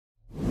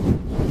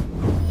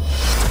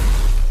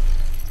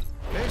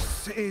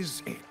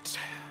is it.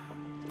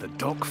 The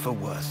dock for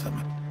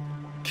Wortham.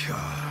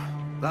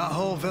 God, that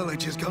whole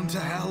village has gone to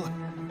hell.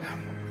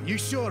 You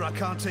sure I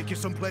can't take you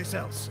someplace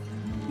else?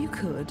 You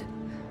could,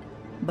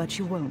 but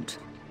you won't.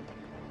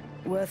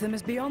 Wortham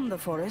is beyond the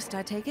forest,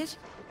 I take it?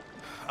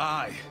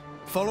 Aye.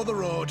 Follow the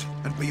road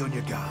and be on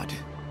your guard.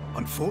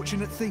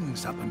 Unfortunate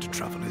things happen to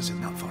travelers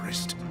in that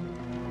forest.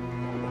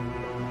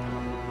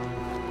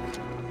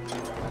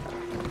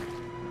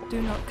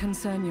 Do not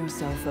concern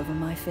yourself over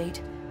my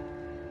fate.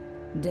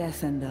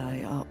 Death and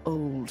I are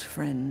old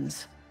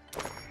friends.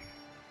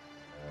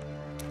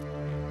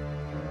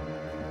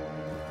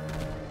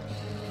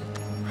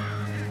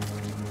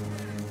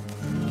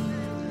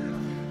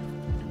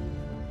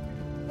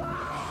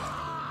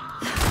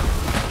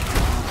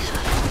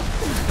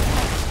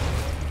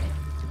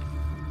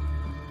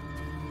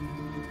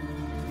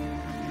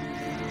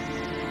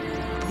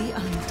 The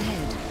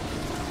undead.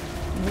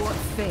 What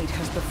fate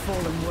has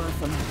befallen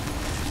Wortham?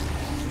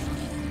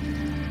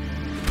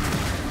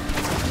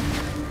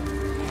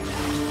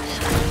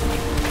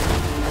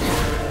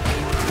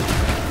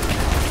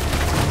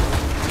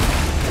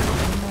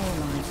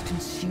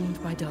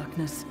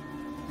 Darkness.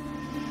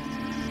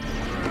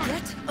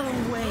 Get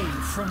away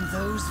from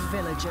those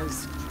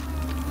villagers.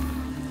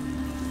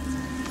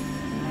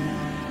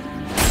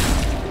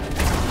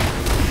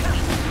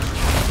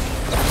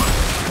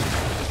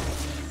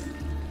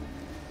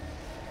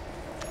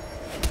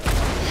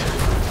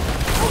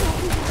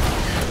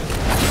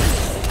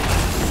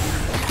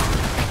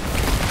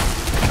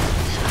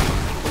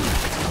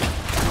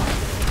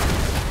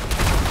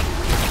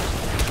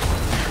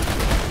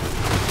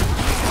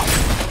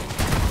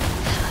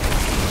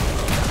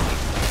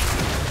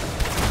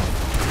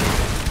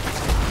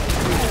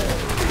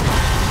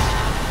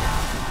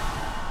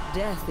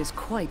 Death is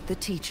quite the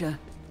teacher.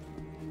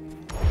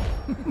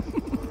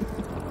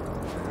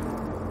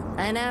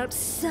 An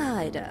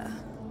outsider,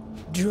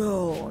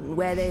 drawn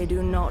where they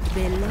do not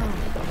belong.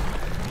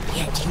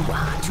 Yet you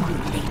are too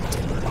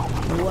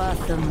late.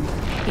 Wortham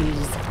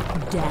is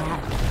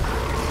damned.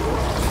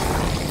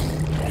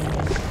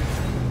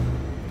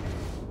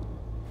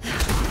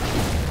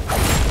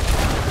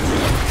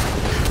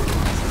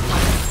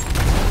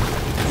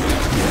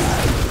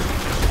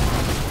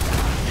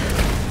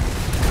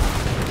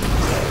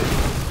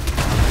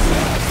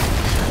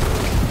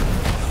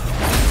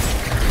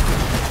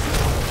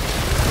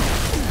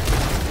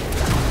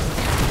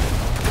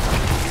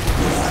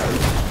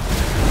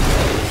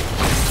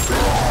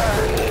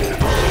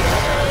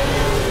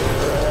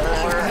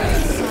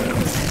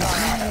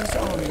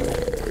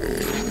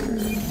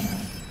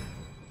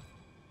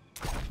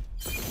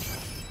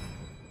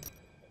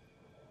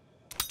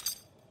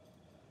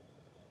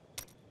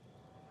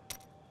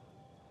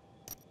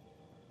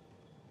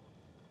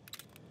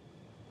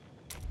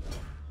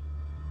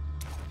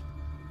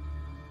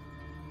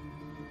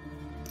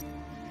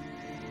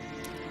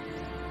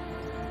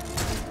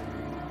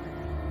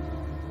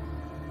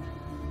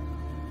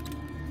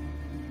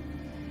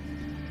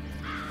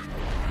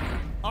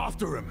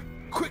 After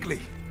him! Quickly!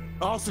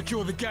 I'll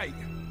secure the gate!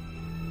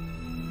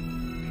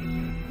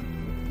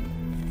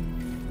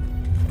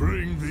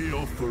 Bring the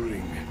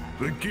offering.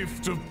 The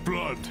gift of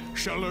blood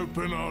shall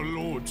open our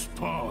Lord's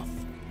path.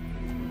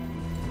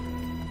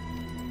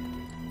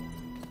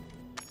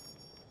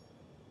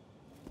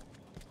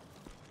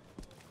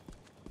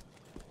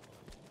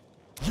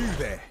 You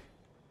there!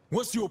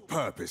 What's your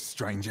purpose,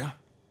 stranger?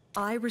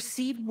 I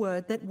received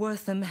word that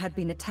Wortham had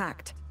been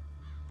attacked.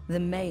 The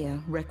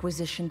mayor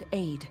requisitioned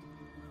aid.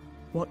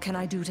 What can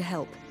I do to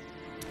help?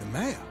 The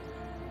mayor?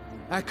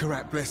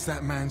 Akarat bless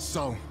that man's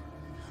soul.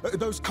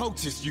 Those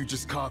cultists you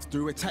just carved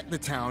through attacked the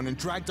town and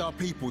dragged our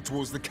people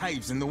towards the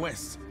caves in the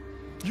west.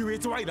 You here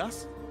to aid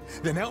us?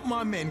 Then help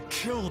my men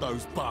kill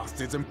those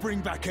bastards and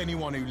bring back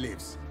anyone who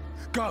lives.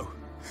 Go!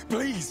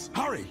 Please,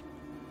 hurry!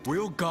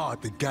 We'll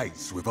guard the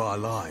gates with our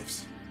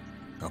lives.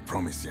 I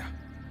promise you.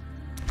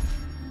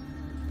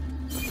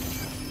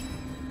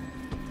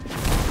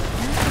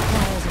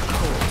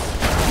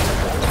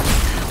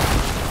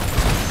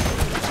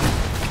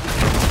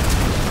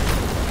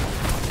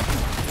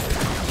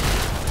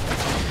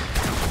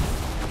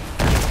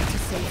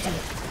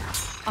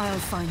 I'll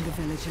find the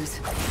villagers.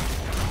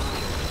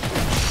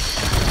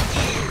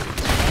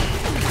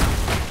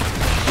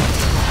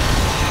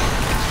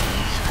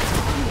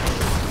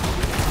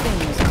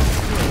 Things are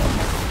clear.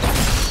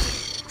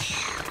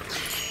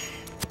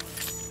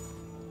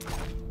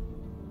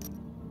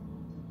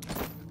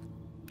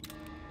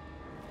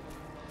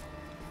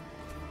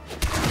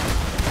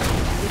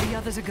 The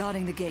others are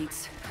guarding the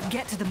gates.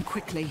 Get to them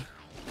quickly.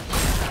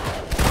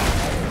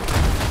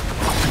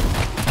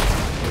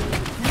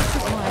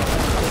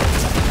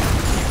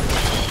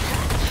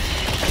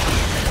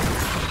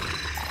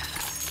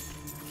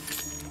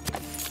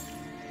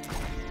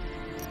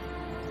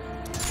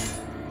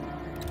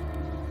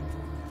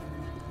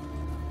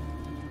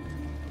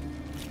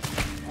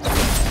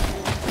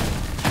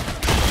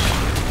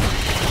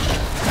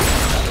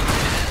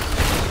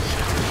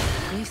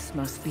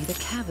 Must be the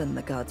cavern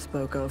the god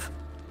spoke of.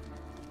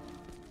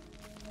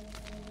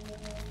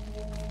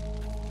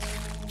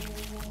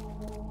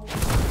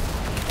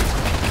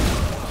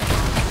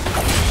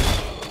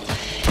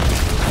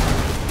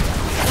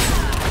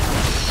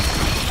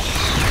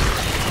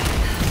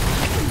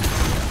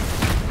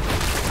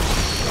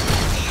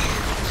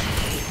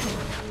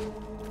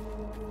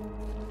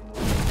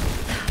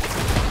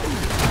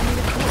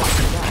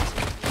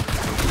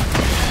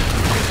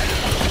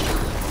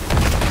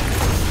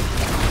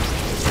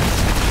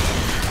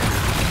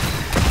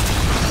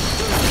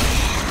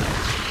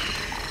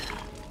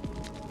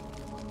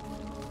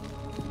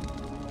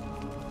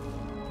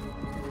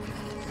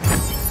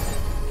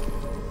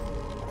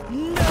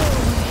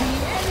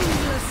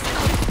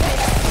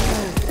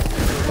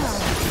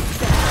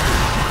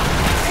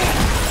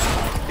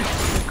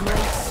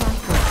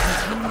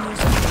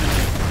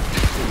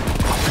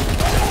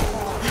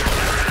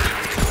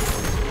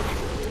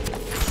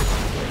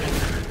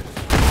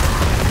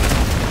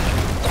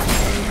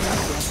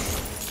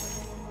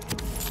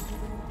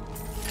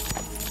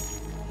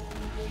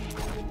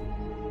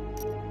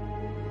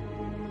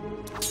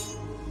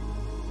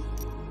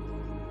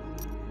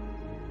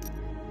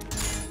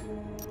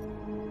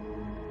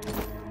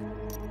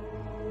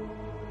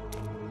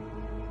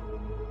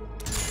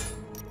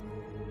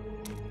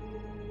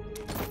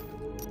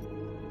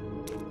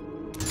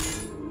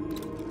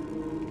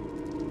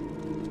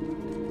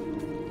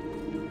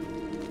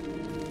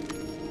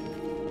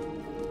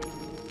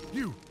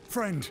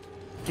 Friend,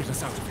 get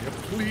us out of here,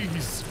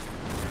 please.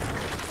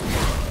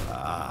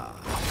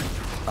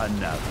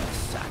 Another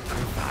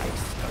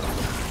sacrifice.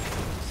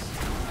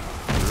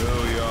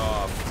 Through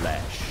your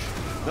flesh,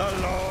 the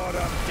Lord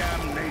of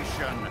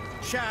Damnation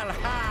shall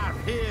have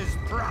his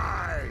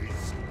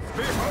prize.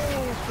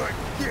 Behold the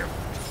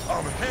gift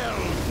of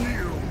Hell's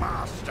new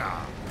master.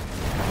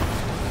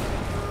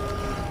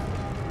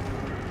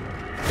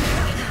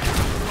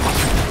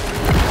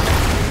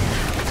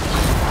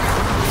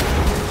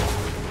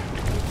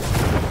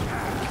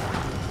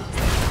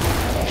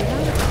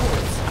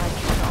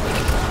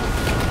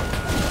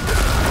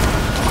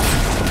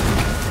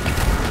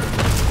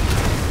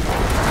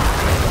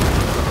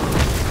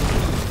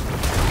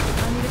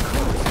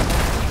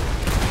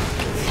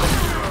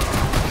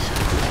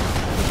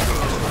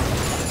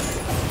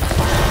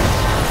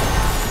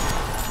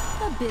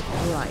 Bit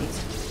bright.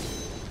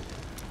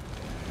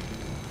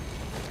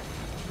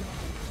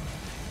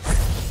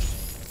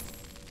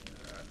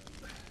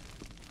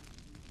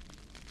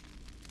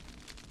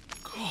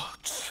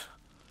 Gods.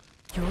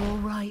 You're all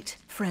right,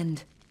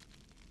 friend.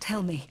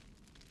 Tell me,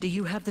 do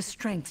you have the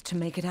strength to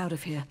make it out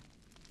of here?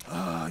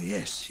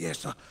 Yes,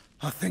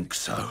 I think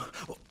so.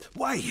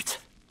 Wait!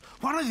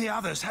 One of the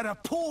others had a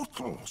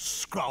portal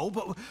scroll,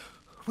 but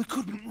we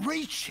couldn't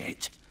reach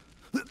it.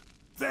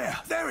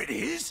 There it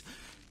is!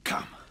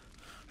 Come,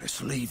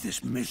 let's leave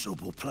this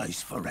miserable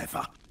place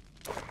forever.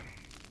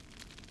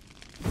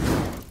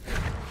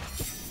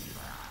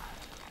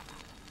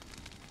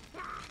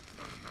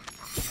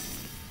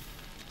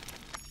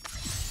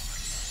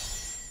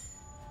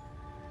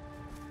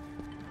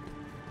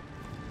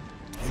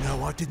 You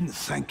know, I didn't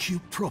thank you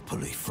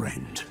properly,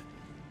 friend.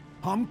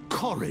 I'm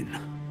Corin,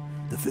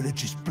 the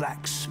village's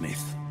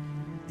blacksmith.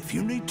 If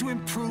you need to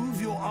improve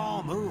your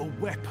armor or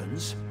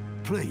weapons,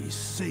 please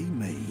see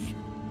me.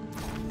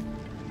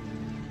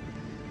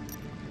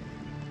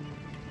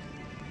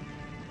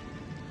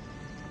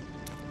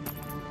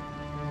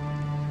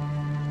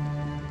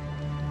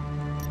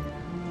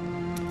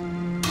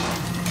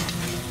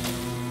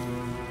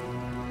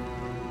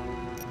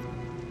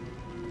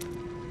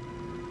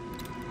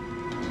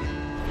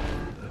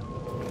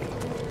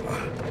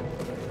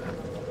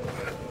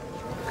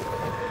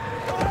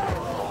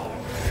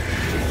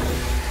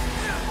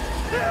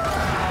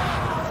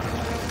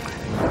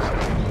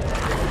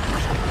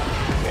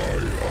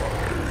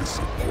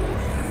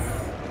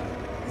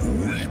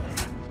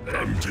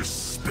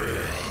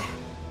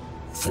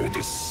 For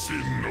the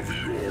sin of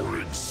your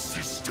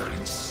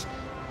existence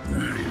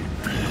will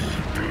be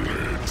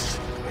bled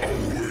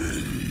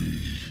away.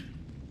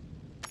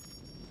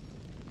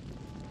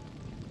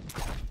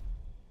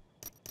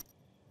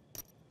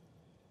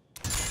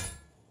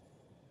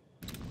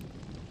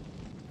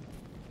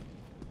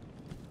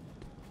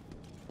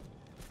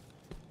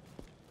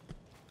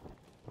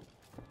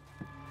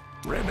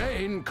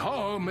 Remain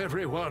calm,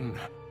 everyone.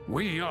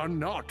 We are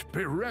not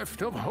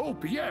bereft of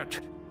hope yet.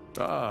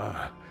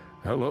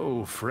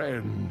 Hello,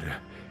 friend.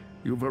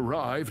 You've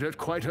arrived at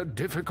quite a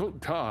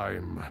difficult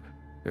time.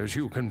 As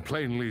you can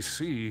plainly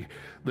see,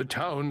 the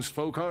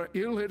townsfolk are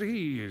ill at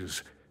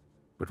ease.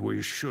 But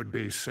we should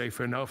be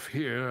safe enough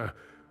here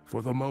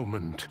for the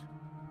moment.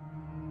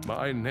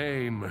 My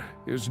name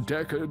is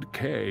Deckard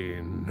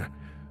Cain.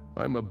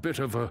 I'm a bit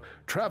of a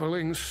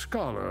traveling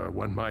scholar,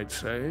 one might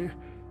say.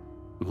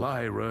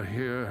 Lyra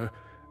here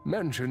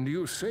mentioned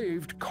you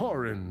saved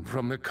Corin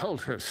from the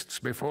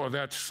cultists before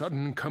that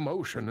sudden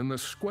commotion in the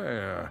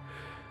square.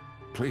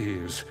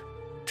 Please,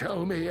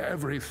 tell me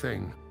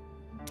everything.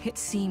 It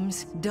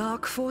seems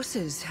dark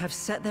forces have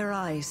set their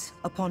eyes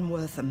upon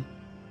Wortham.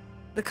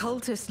 The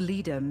cultist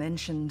leader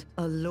mentioned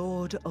a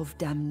Lord of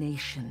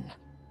Damnation.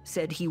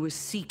 Said he was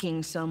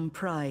seeking some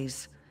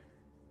prize.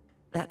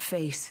 That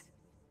face,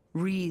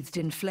 wreathed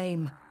in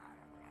flame,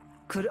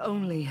 could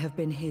only have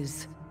been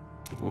his.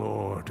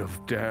 Lord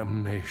of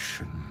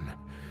Damnation.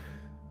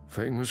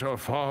 Things are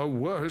far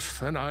worse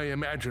than I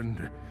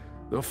imagined.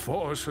 The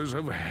forces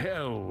of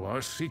hell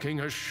are seeking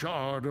a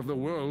shard of the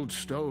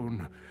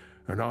Worldstone,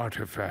 an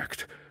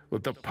artifact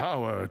with the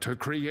power to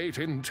create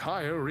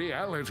entire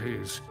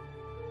realities.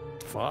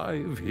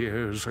 5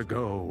 years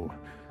ago,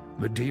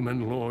 the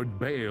demon Lord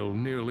Baal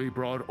nearly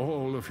brought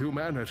all of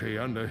humanity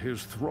under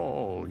his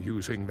thrall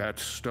using that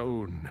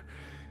stone.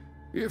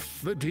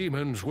 If the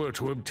demons were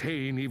to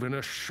obtain even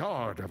a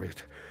shard of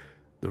it,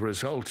 the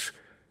results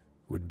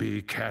would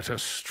be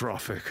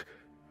catastrophic.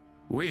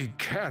 We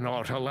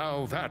cannot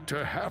allow that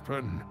to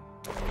happen.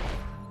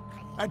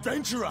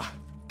 Adventurer!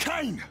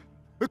 Cain!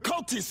 The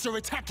cultists are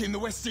attacking the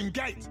Western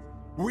Gate!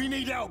 We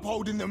need help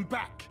holding them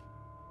back!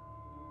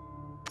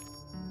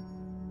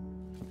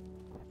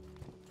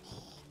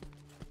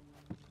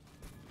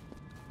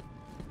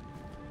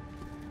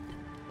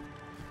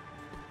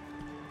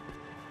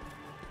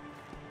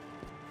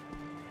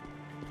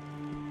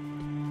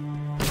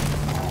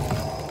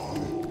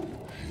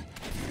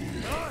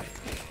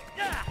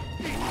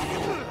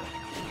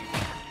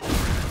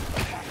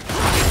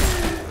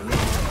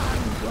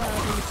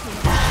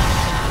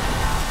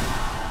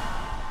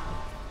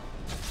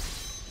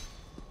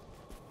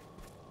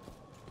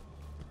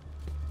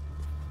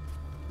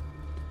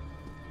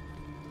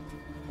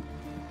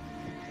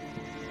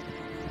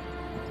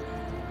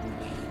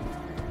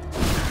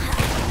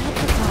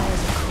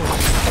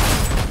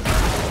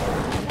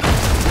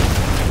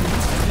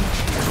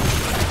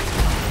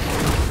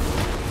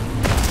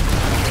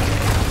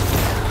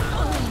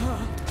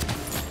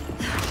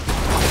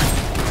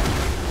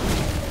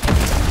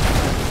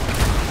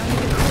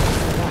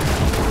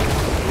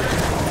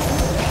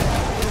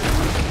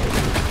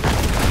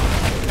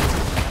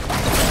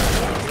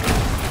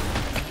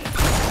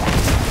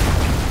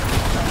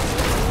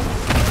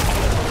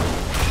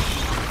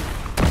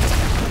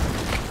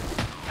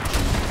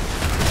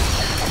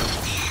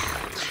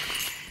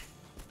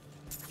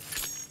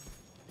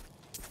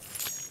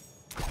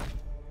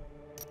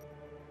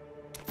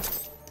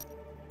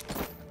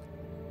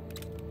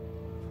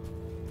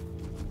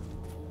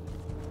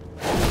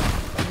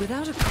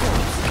 Without a corpse,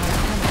 I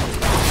cannot.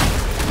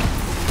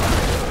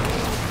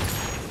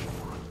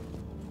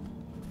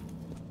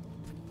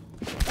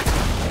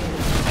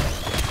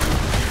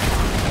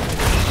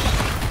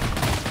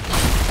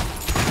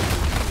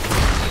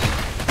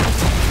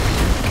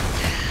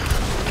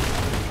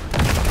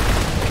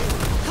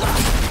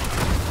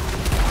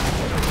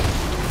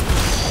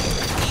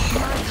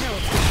 My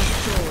health is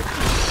restored.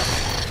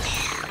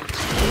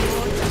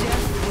 Your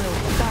death will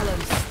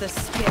balance the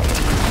scale.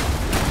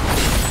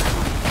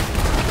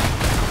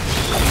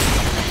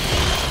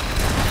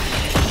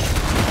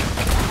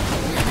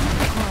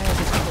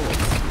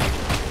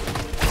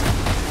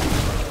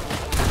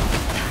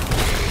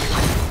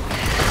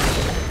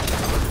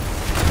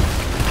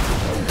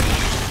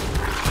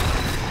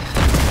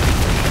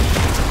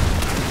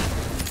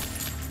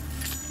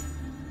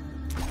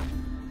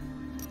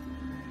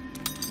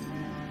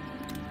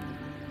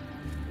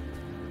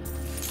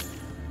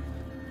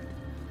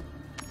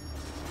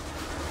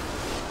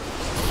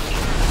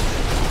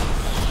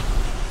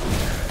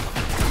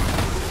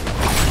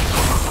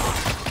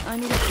 I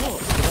need a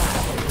corpse for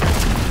that.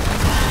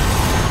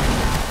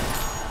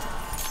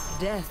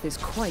 Death is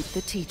quite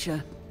the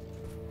teacher.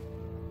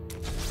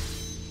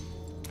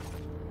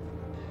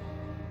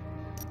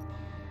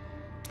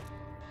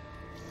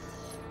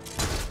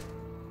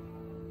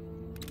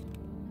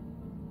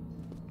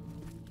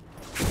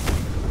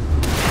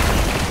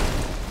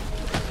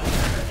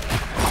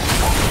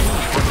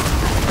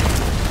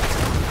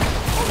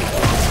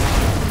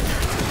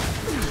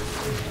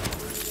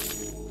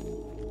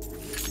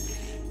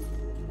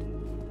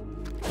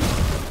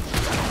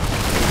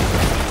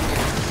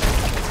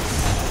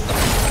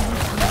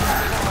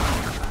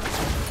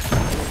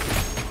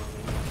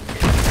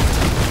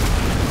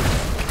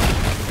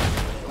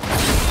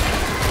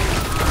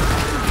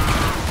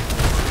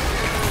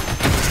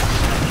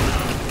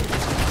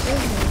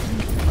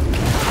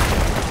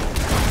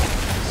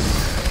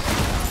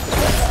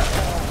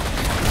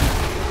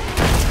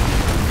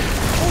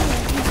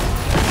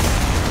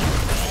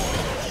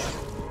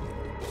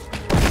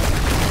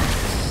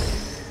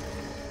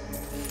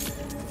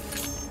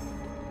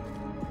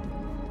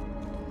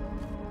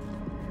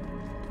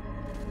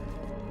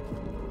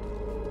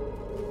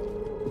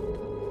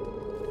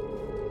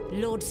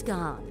 Lord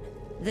Skarn,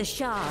 the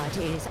shard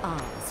is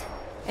ours,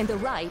 and the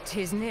rite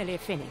is nearly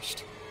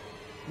finished.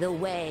 The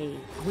way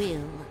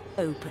will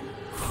open.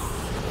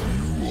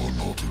 You are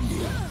not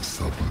alone,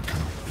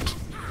 supplicant.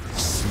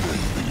 Slay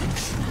the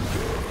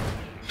intruder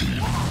in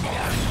my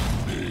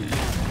name.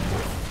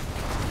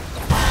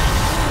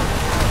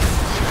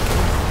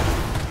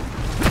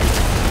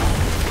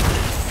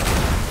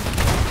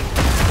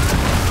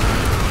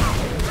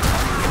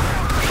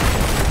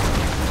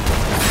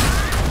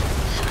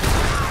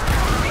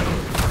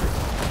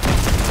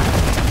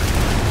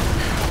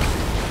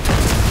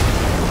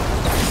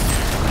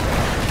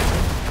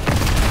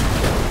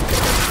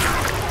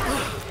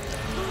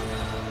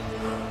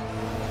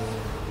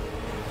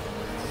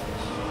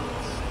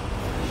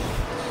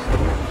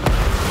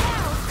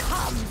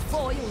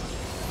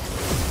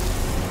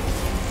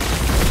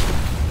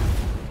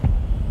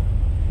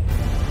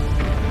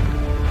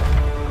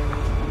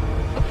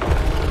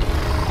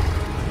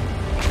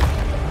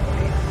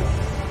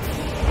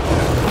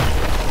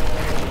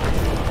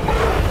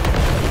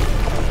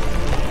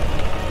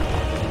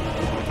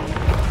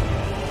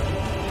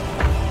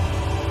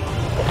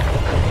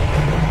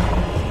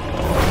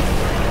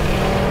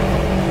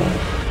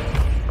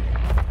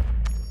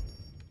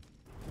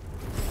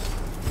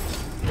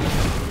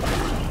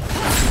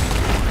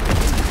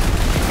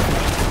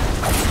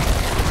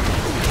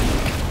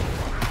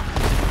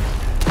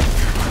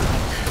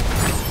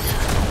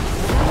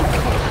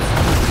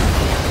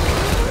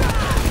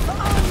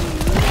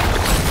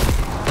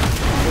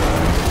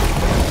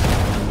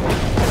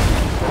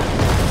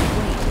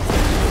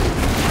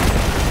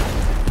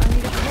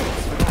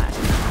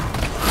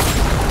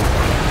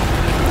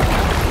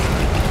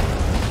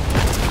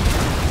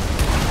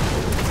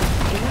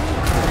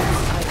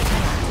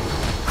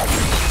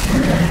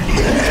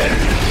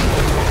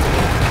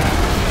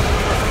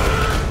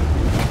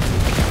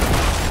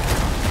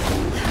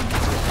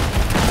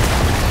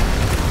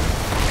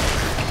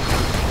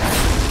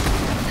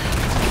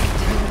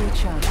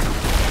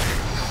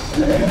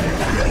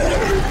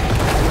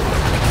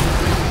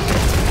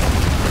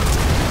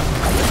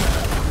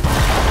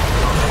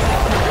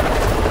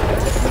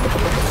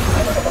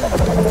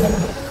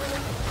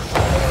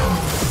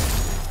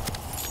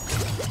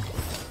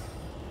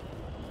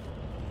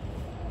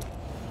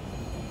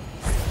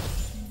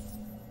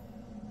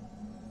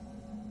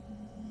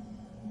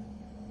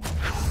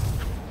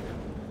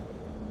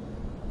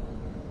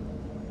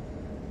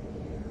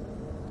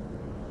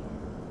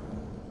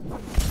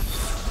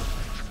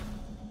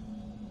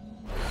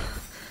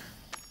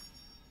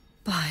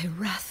 By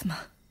Rathma,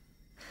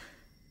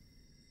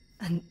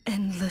 an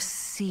endless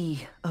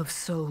sea of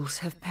souls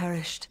have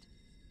perished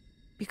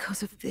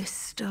because of this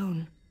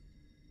stone.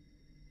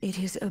 It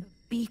is a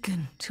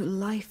beacon to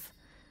life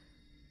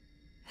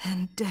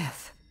and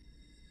death.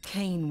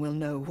 Cain will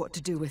know what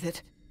to do with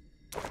it.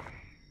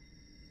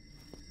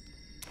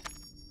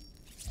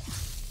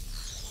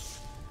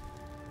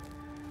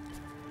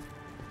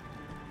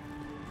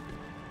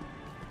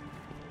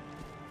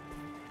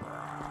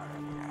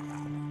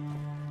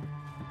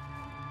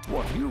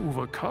 What you've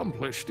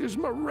accomplished is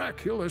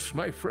miraculous,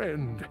 my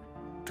friend.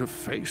 To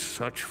face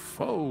such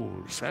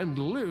foes and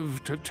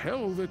live to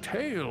tell the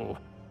tale.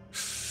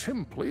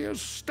 Simply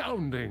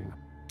astounding.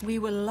 We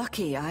were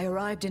lucky I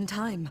arrived in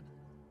time.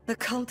 The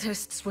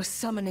cultists were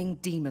summoning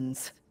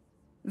demons.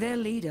 Their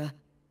leader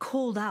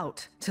called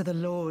out to the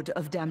Lord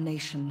of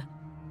Damnation.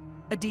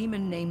 A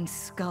demon named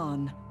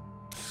Skarn.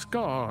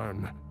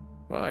 Skarn?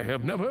 I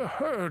have never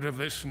heard of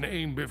this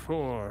name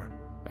before.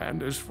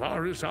 And as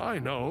far as I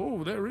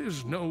know, there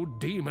is no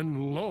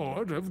demon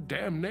Lord of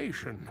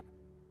Damnation.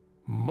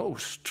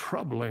 Most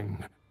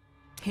troubling.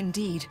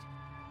 Indeed.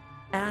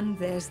 And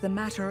there's the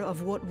matter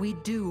of what we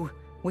do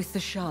with the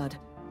shard.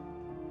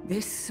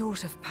 This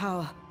sort of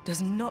power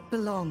does not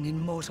belong in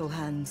mortal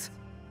hands.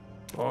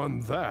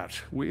 On that,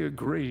 we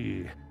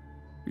agree.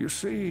 You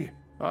see,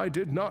 I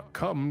did not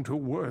come to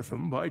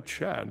Wortham by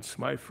chance,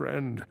 my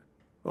friend.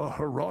 A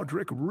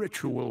Herodric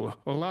ritual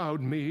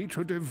allowed me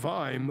to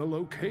divine the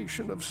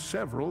location of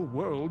several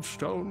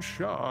Worldstone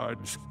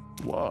shards.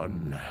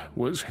 One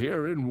was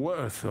here in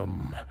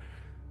Wortham.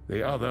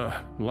 The other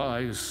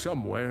lies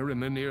somewhere in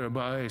the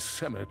nearby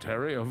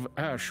cemetery of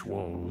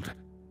Ashwold.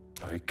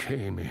 I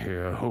came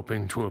here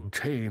hoping to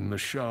obtain the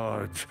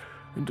shards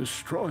and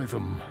destroy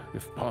them,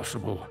 if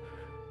possible,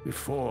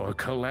 before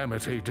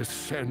calamity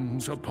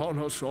descends upon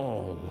us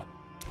all.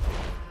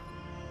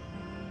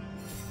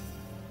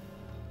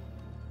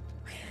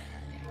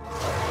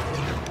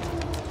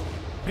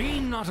 Be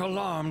not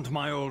alarmed,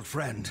 my old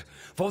friend,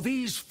 for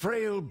these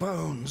frail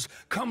bones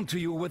come to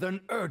you with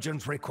an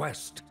urgent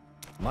request.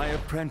 My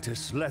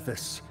apprentice,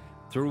 Lethis,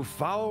 through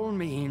foul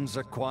means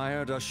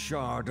acquired a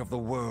shard of the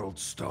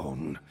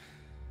Worldstone.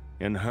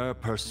 In her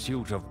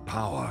pursuit of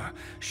power,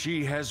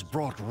 she has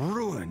brought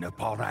ruin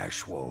upon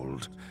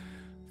Ashwold.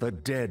 The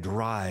dead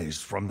rise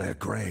from their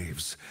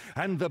graves,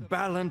 and the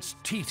balance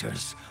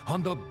teeters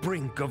on the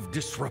brink of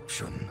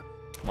disruption.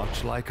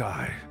 Much like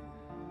I.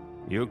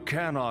 You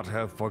cannot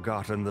have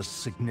forgotten the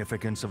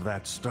significance of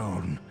that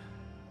stone,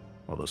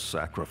 or the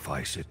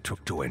sacrifice it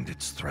took to end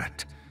its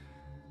threat.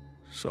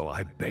 So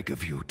I beg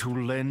of you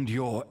to lend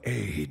your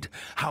aid,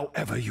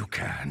 however you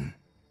can.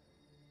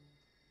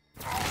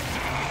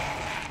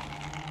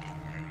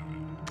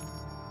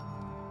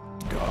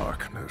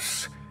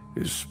 Darkness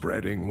is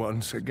spreading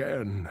once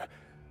again,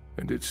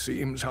 and it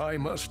seems I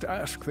must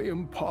ask the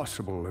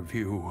impossible of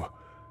you.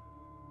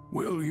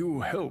 Will you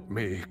help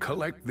me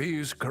collect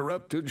these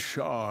corrupted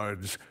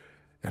shards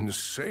and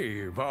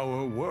save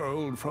our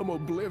world from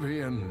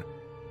oblivion?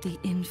 The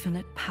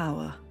infinite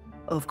power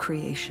of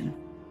creation,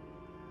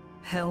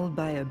 held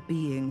by a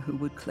being who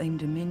would claim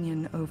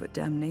dominion over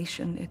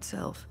damnation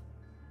itself.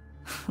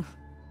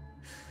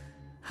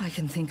 I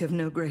can think of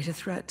no greater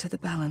threat to the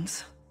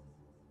balance.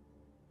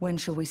 When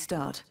shall we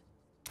start?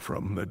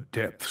 From the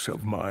depths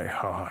of my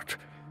heart,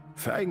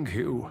 thank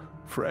you,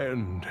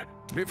 friend.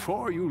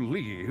 Before you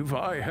leave,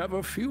 I have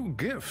a few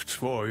gifts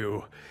for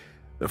you.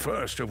 The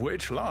first of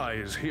which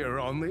lies here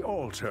on the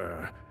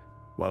altar.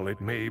 While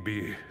it may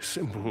be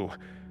simple,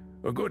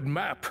 a good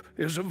map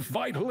is of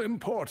vital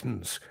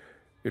importance.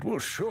 It will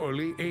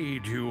surely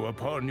aid you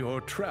upon your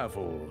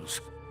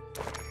travels.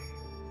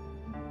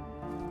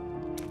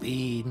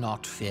 Be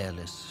not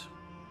fearless,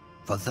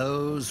 for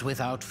those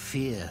without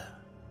fear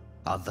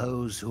are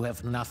those who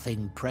have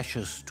nothing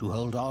precious to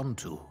hold on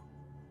to.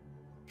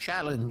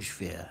 Challenge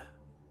fear.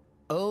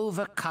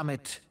 Overcome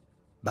it,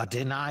 but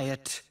deny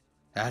it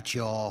at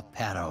your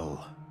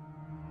peril.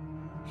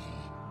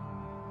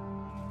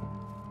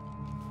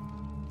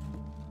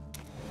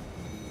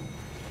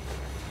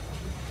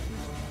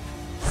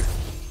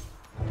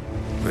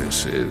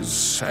 This is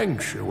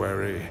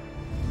Sanctuary.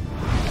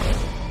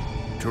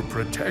 To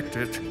protect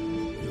it,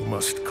 you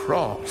must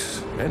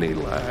cross many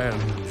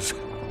lands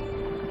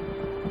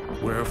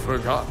where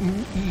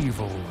forgotten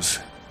evils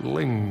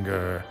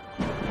linger.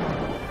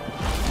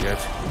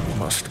 Yet you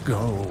must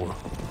go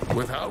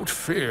without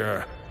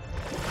fear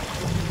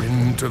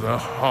into the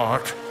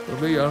heart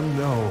of the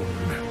unknown.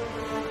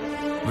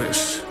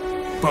 This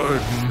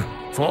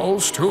burden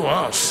falls to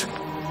us.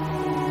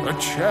 A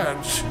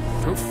chance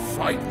to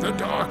fight the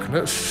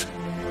darkness.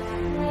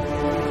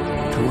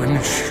 To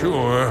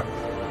ensure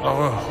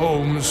our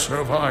home's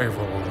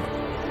survival.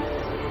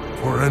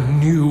 For a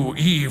new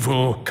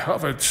evil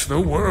covets the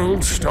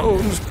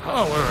Worldstone's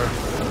power.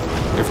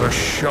 If a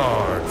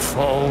shard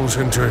falls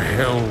into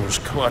Hell's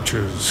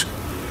clutches,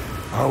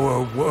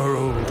 our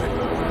world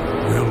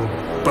will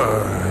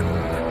burn.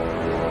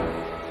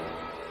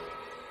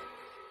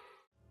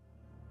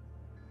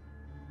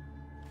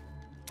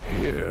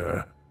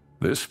 Here,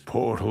 this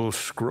portal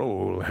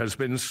scroll has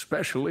been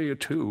specially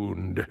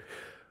attuned.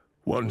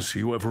 Once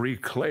you have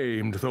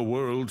reclaimed the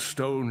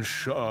Worldstone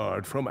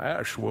shard from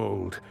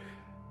Ashwold,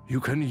 you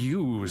can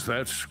use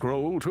that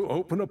scroll to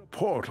open a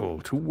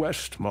portal to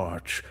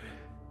Westmarch.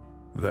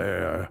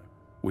 There,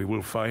 we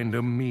will find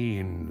a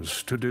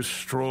means to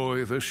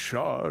destroy the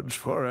shards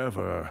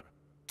forever.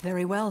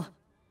 Very well.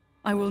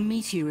 I will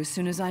meet you as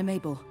soon as I'm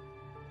able.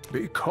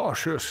 Be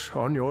cautious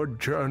on your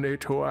journey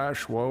to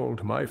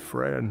Ashwold, my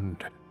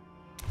friend.